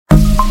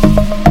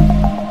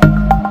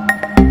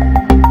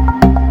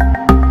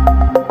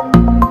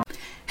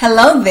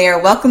Hello there.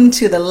 Welcome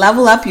to the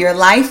Level Up Your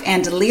Life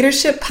and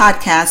Leadership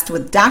podcast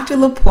with Dr.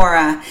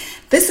 Lepora.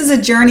 This is a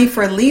journey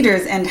for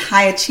leaders and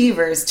high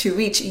achievers to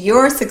reach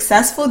your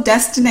successful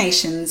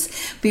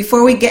destinations.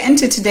 Before we get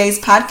into today's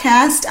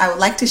podcast, I would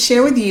like to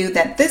share with you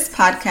that this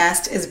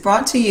podcast is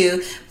brought to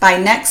you by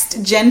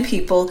Next Gen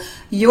People,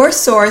 your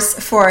source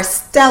for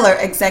stellar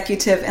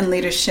executive and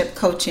leadership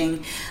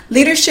coaching,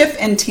 leadership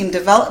and team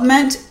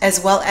development,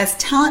 as well as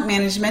talent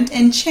management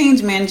and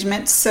change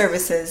management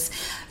services.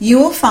 You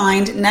will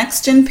find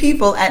Next Gen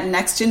People at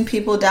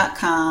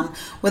nextgenpeople.com.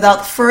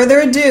 Without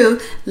further ado,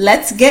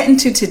 let's get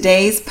into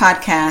today's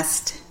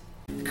podcast.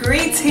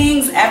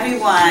 Greetings,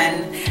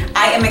 everyone.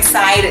 I am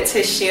excited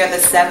to share the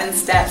 7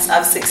 steps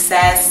of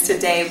success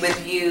today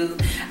with you.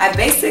 I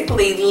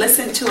basically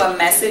listened to a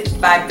message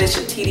by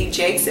Bishop T.D.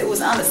 Jakes. It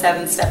was on the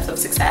 7 steps of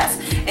success,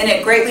 and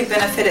it greatly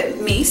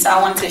benefited me, so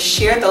I wanted to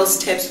share those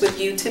tips with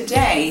you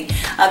today.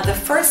 The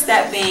first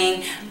step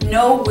being,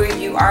 know where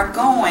you are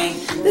going.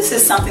 This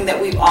is something that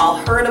we've all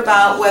heard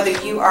about, whether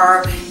you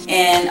are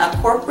in a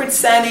corporate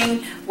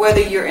setting,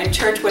 whether you're in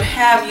church, what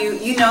have you.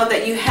 You know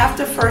that you have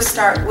to first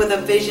start with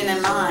a vision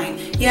in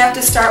mind. You have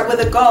to start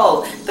with a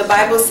goal. The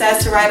Bible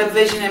says to write a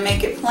vision and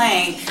make it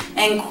plain.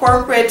 In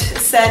corporate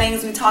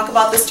settings, we talk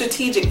about the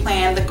strategic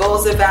plan, the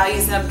goals, the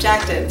values, and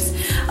objectives.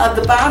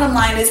 The bottom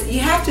line is you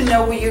have to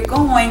know where you're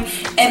going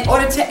in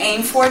order to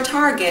aim for a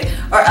target,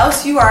 or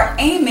else you are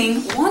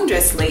aiming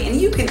wondrously and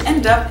you can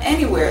end up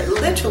anywhere,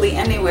 literally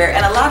anywhere,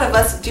 and a lot of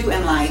us do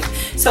in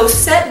life. So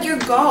set your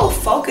goal,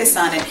 focus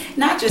on it,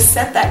 not just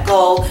set that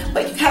goal,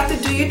 but you have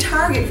to do your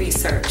target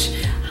research.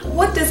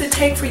 What does it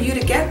take for you to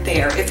get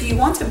there? If you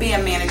want to be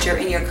a manager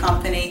in your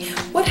company,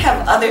 what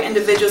have other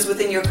individuals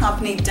within your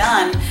company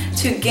done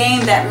to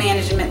gain that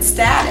management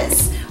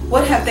status?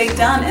 What have they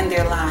done in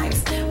their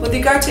lives? With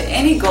regard to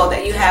any goal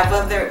that you have,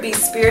 whether it be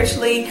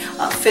spiritually,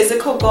 a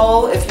physical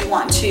goal, if you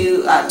want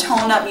to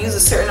tone up, use a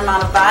certain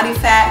amount of body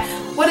fat,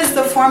 what is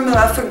the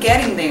formula for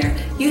getting there?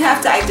 You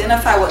have to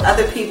identify what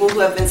other people who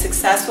have been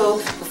successful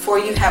before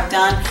you have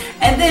done.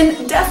 And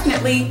then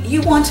definitely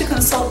you want to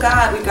consult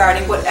God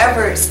regarding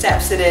whatever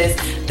steps it is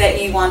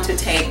that you want to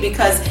take,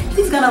 because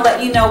He's going to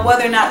let you know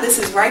whether or not this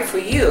is right for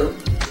you.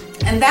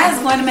 And that is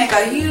going to make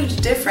a huge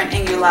difference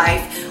in your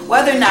life,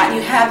 whether or not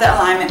you have that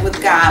alignment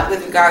with God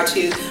with regard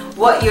to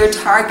what your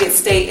target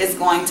state is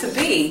going to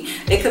be.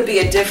 It could be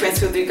a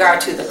difference with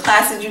regard to the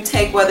classes you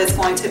take, whether it's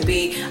going to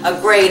be a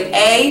grade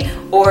A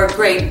or a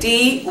grade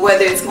D,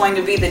 whether it's going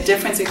to be the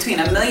difference between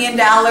 $1 million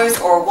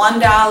or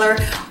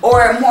 $1,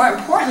 or more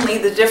importantly,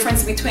 the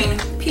difference between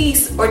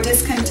peace or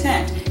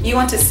discontent. You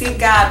want to seek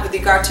God with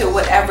regard to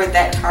whatever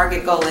that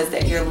target goal is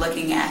that you're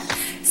looking at.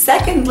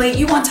 Secondly,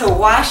 you want to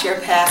wash your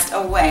past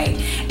away.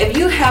 If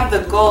you have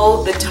the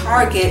goal, the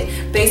target,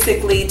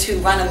 basically to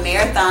run a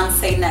marathon,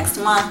 say next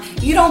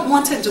month, you don't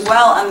want to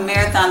dwell on the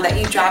marathon that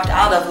you dropped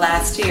out of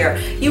last year.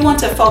 You want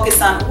to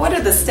focus on what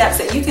are the steps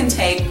that you can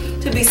take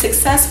to be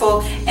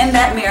successful in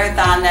that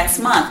marathon next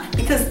month,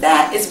 because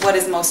that is what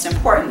is most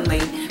important.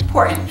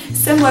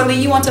 Similarly,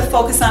 you want to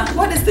focus on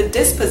what is the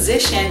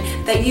disposition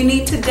that you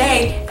need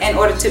today in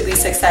order to be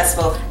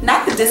successful,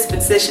 not the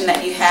disposition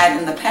that you had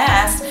in the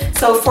past.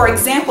 So for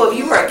example, if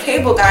you were a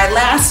cable guy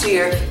last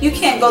year, you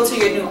can't go to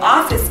your new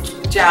office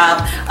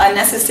job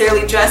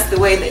necessarily dressed the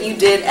way that you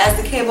did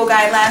as the cable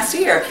guy last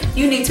year.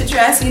 You need to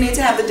dress, you need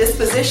to have the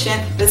disposition,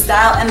 the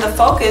style, and the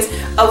focus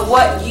of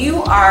what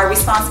you are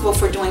responsible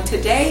for doing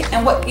today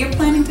and what you're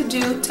planning to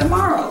do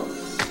tomorrow.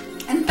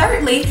 And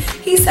thirdly,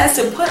 he says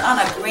to put on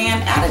a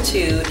grand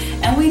attitude.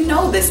 And we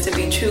know this to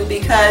be true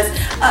because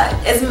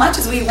as much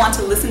as we want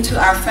to listen to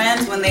our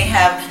friends when they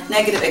have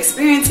negative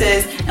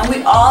experiences, and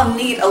we all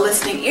need a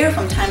listening ear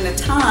from time to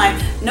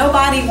time,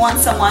 nobody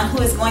wants someone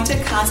who is going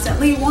to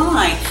constantly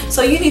whine.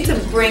 So you need to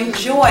bring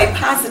joy,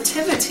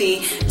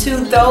 positivity to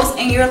those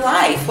in your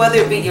life, whether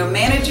it be your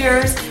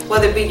managers,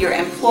 whether it be your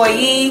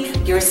employee,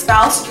 your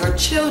spouse, your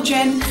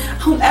children,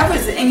 whomever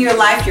is in your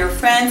life, your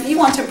friends. You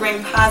want to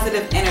bring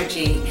positive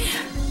energy.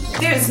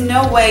 There's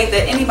no way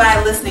that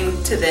anybody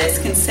listening to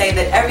this can say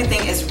that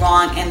everything is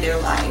wrong in their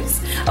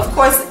lives. Of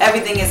course,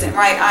 everything isn't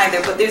right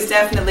either, but there's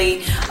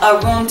definitely a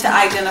room to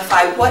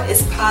identify what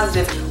is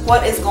positive,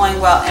 what is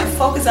going well, and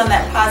focus on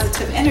that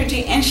positive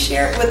energy and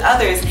share it with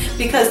others,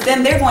 because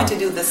then they're going to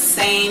do the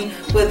same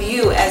with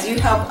you. As you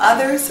help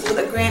others with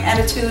a grand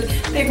attitude,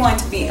 they're going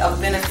to be of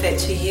benefit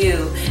to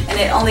you. And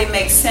it only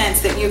makes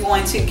sense that you're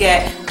going to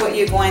get what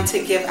you're going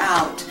to give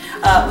out.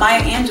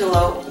 Maya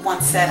Angelou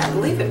once said, I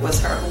believe it was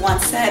her, who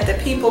once said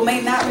that people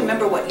may not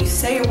remember what you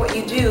say or what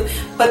you do,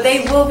 but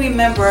they will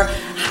remember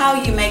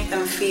how you make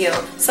them feel.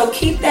 So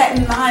keep that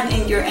in mind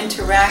in your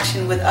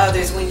interaction with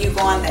others when you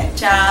go on that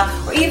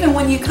job, or even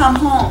when you come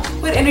home.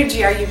 What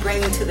energy are you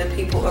bringing to the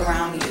people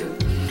around you?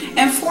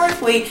 And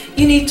fourthly,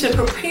 you need to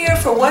prepare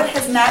for what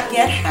has not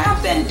yet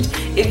happened.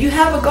 If you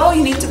have a goal,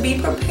 you need to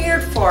be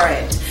prepared for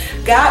it.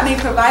 God may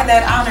provide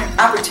that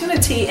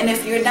opportunity, and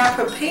if you're not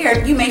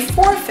prepared, you may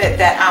forfeit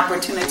that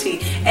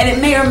opportunity, and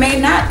it may or may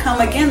not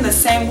come again the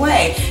same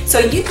way. So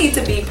you need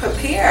to be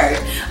prepared,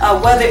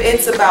 whether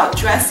it's about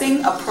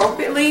dressing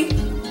appropriately,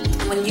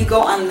 when you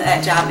go on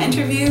that job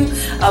interview,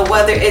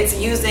 whether it's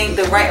using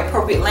the right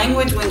appropriate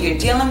language when you're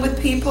dealing with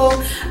people,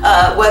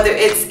 whether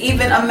it's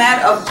even a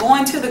matter of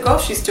going to the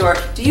grocery store.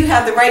 Do you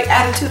have the right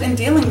attitude in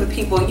dealing with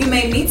people? You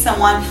may meet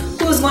someone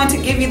who is going to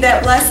give you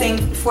that blessing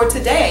for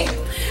today.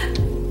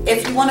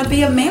 If you want to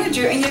be a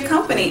manager in your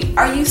company,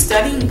 are you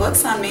studying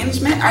books on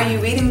management? Are you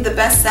reading the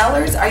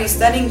bestsellers? Are you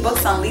studying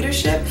books on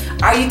leadership?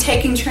 Are you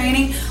taking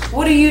training?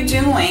 What are you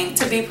doing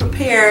to be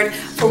prepared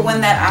for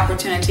when that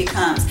opportunity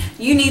comes?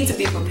 You need to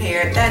be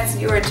prepared. That's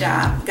your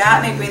job.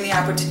 God may bring the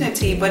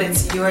opportunity, but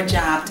it's your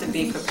job to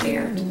be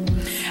prepared.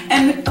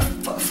 And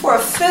for a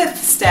fifth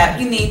step,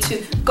 you need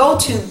to go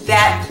to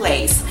that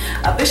place.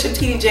 Bishop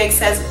T.D. Jakes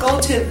says,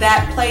 go to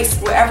that place,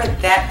 wherever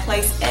that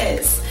place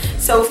is.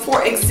 So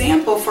for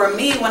example, for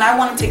me, when I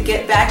wanted to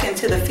get back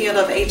into the field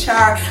of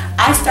HR,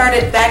 I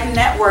started back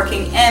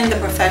networking in the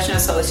professional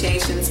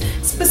associations,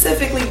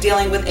 specifically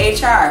dealing with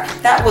HR.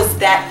 That was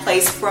that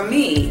place for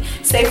me.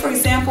 Say, for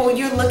example,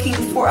 you're looking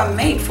for a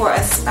mate, for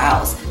a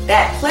spouse.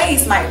 That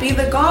place might be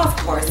the golf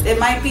course. It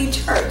might be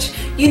church.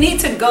 You need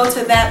to go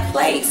to that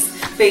place,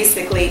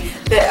 basically,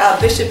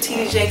 that Bishop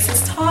T.D. Jakes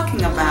is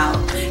talking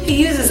about.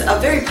 He uses a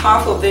very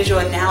powerful visual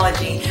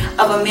analogy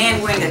of a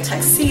man wearing a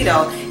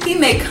tuxedo. He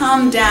may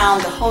come down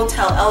the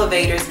hotel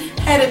elevators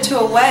headed to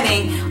a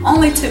wedding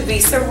only to be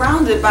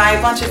surrounded by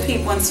a bunch of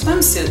people in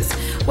swimsuits.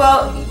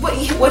 Well,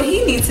 what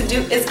he needs to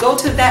do is go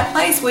to that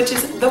place, which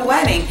is the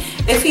wedding.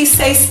 If he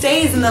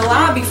stays in the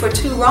lobby for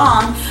too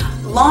long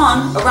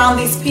around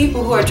these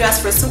people who are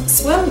dressed for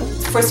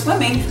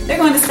swimming, they're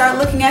going to start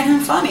looking at him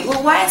funny.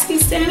 Well, why is he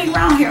standing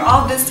around here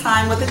all this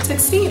time with a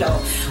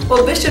tuxedo?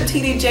 Well, Bishop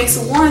T.D. Jakes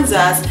warns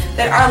us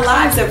that our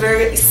lives are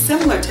very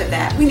similar to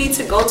that. We need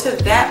to go to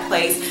that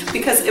place,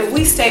 because if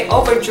we stay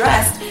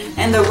overdressed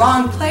in the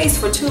wrong place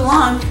for too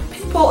long,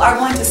 people are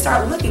going to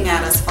start looking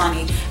at us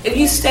funny. If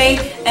you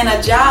stay in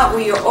a job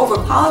where you're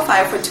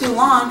overqualified for too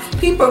long,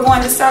 people are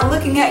going to start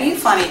looking at you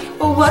funny.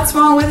 Well, what's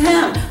wrong with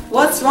him?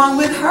 What's wrong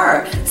with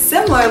her?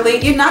 Similarly,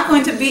 you're not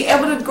going to be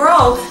able to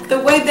grow the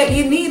way that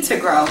you need to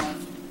grow.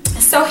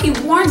 So he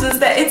warns us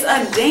that it's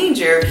a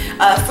danger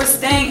for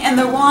staying in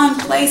the wrong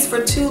place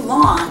for too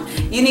long.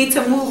 You need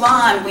to move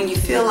on when you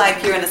feel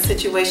like you're in a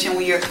situation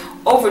where you're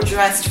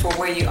overdressed for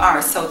where you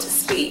are, so to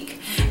speak.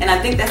 And I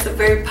think that's a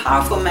very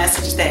powerful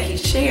message that he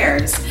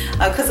shares,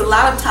 because a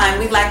lot of time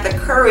we lack the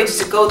courage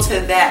to go to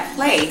that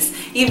place,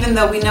 even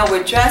though we know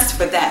we're dressed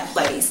for that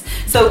place.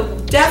 So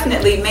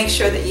definitely make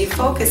sure that you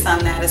focus on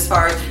that as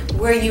far as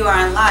where you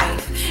are in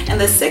life. And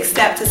the sixth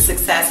step to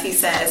success, he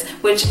says,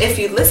 which if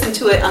you listen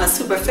to it on a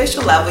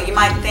superficial level, you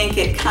might think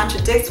it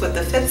contradicts with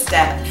the fifth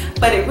step,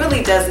 but it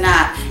really does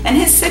not. And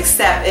his sixth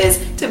step is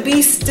to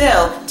be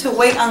still, to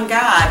wait on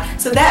God.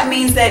 So that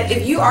means that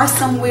if you are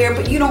somewhere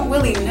but you don't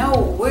really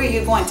know where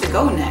you're going to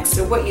go next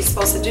or what you're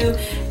supposed to do,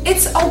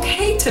 it's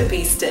okay to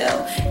be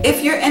still.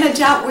 If you're in a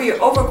job where you're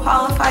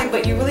overqualified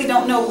but you really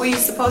don't know where you're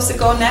supposed to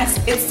go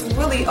next, it's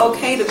really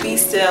okay to be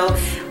still,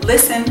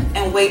 listen,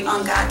 and wait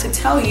on God to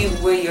tell you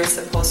where you're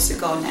supposed to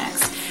go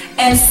next.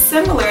 And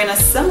in a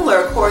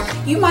similar accord,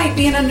 you might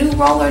be in a new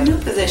role or new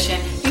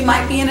position. You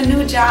might be in a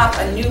new job,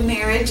 a new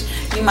marriage.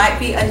 You might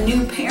be a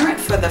new parent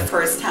for the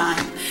first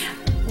time.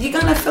 You're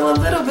going to feel a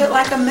little bit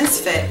like a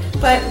misfit.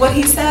 But what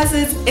he says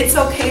is it's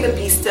okay to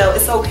be still.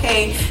 It's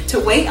okay to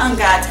wait on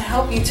God to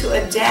help you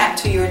to adapt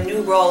to your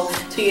new role,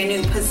 to your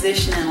new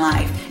position in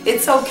life.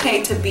 It's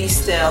okay to be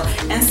still.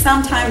 And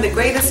sometimes the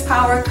greatest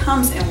power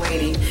comes in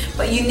waiting.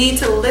 But you need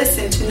to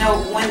listen to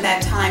know when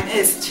that time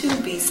is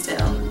to be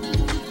still.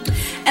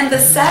 And the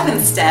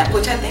seventh step,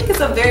 which I think is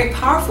a very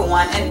powerful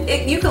one,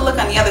 and you can look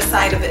on the other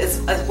side of it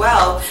as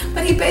well,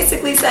 but he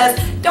basically says,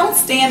 don't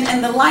stand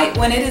in the light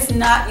when it is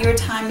not your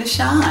time to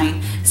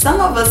shine.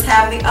 Some of us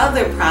have the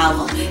other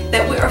problem,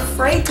 that we're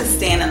afraid to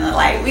stand in the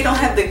light. We don't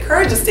have the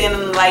courage to stand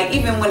in the light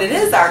even when it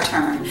is our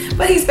turn.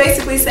 But he's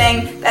basically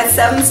saying that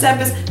seventh step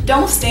is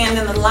don't stand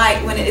in the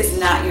light when it is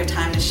not your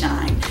time to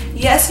shine.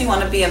 Yes, you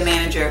want to be a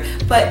manager,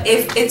 but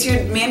if it's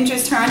your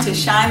manager's turn to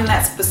shine in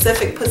that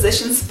specific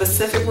position,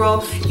 specific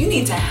role, you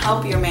need to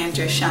help your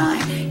manager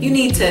shine. You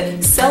need to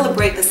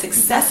celebrate the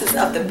successes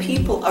of the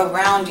people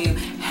around you.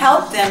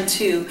 Help them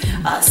to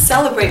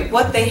celebrate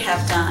what they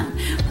have done.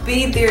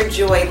 Be their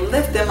joy.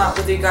 Lift them up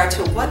with regard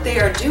to what they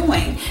are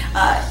doing.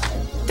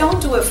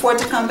 Don't do it for it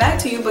to come back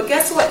to you, but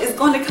guess what? It's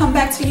going to come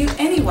back to you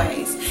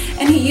anyways.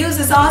 And he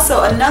uses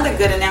also another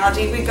good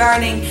analogy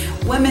regarding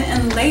women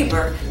in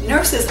labor.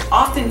 Nurses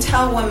often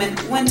tell women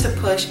when to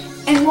push,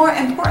 and more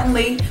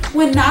importantly,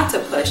 when not to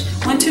push,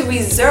 when to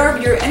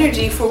reserve your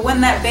energy for when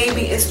that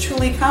baby is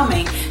truly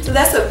coming. So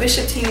that's what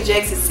Bishop T.D.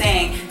 Jakes is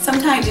saying.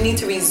 Sometimes you need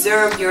to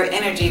reserve your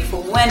energy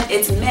for when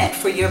it's meant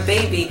for your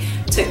baby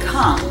to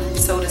come,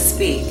 so to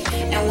speak.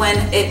 And when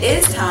it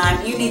is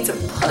time, you need to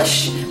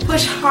push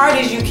hard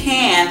as you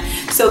can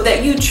so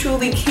that you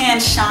truly can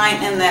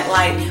shine in that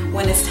light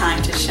when it's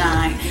time to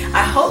shine.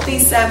 I hope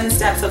these 7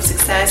 steps of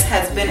success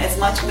has been as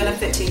much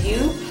benefit to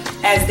you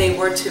as they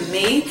were to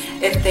me.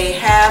 If they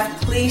have,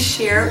 please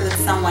share it with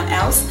someone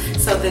else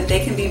so that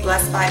they can be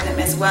blessed by them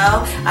as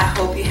well. I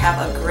hope you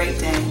have a great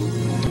day.